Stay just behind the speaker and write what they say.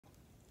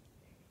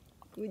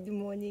Good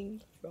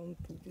morning from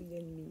Pudul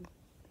and me.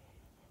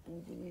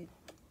 Pudul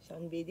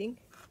sunbathing.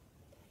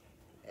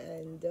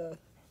 And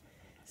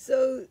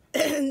so,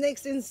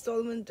 next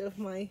installment of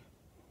my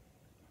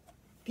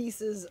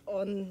pieces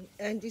on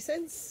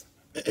Antisense.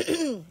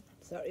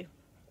 Sorry.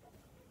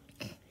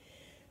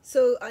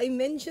 So, I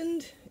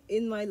mentioned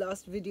in my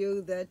last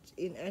video that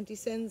in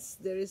Antisense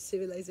there is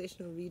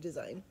civilizational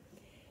redesign.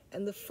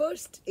 And the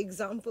first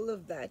example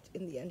of that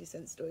in the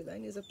Antisense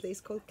storyline is a place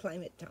called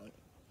Climate Town.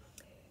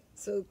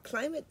 So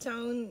Climate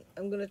Town,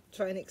 I'm going to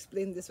try and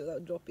explain this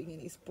without dropping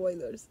any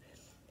spoilers,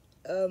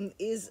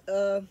 it's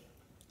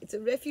a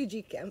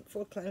refugee camp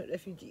for climate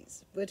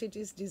refugees, but it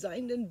is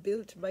designed and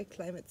built by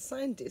climate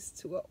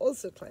scientists who are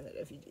also climate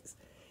refugees.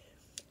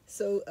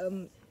 So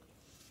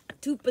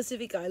two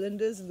Pacific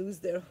Islanders lose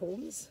their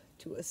homes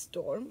to a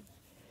storm,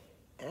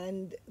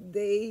 and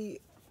they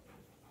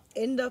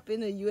end up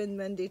in a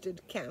UN-mandated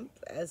camp,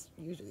 as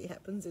usually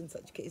happens in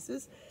such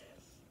cases.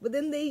 But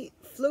then they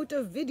float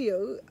a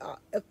video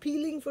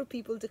appealing for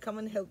people to come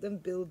and help them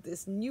build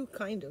this new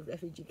kind of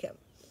refugee camp.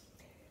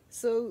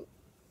 So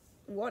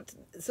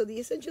the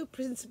essential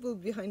principle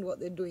behind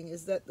what they're doing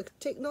is that the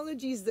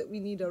technologies that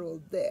we need are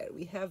all there.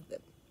 We have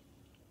them.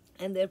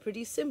 And they're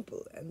pretty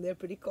simple and they're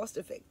pretty cost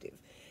effective.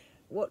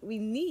 What we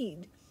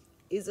need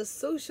is a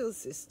social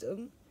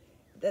system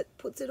that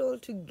puts it all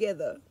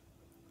together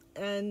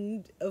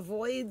and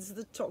avoids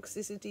the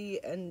toxicity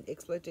and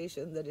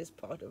exploitation that is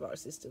part of our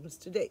systems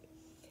today.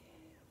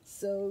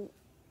 So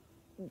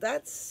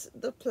that's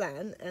the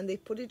plan, and they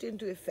put it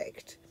into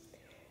effect.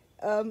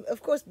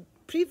 Of course,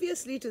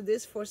 previously to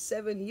this, for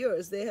 7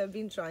 years, they have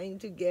been trying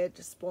to get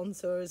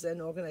sponsors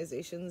and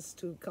organizations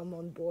to come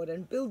on board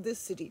and build this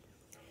city,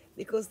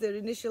 because their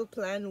initial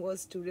plan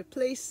was to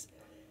replace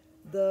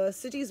the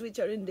cities which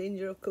are in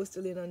danger of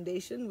coastal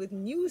inundation with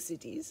new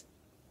cities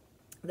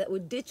that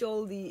would ditch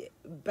all the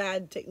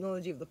bad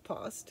technology of the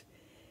past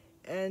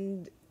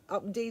and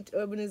update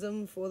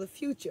urbanism for the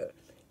future.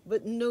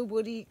 But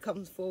nobody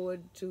comes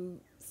forward to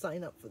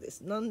sign up for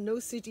this. No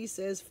city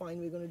says, fine,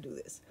 we're going to do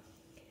this.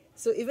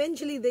 So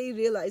eventually they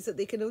realize that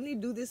they can only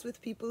do this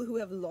with people who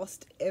have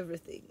lost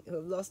everything, who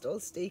have lost all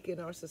stake in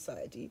our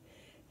society,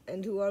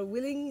 and who are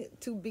willing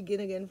to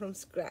begin again from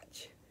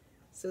scratch.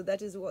 So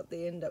that is what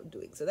they end up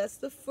doing. So that's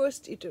the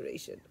first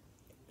iteration.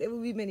 There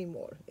will be many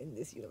more in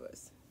this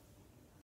universe.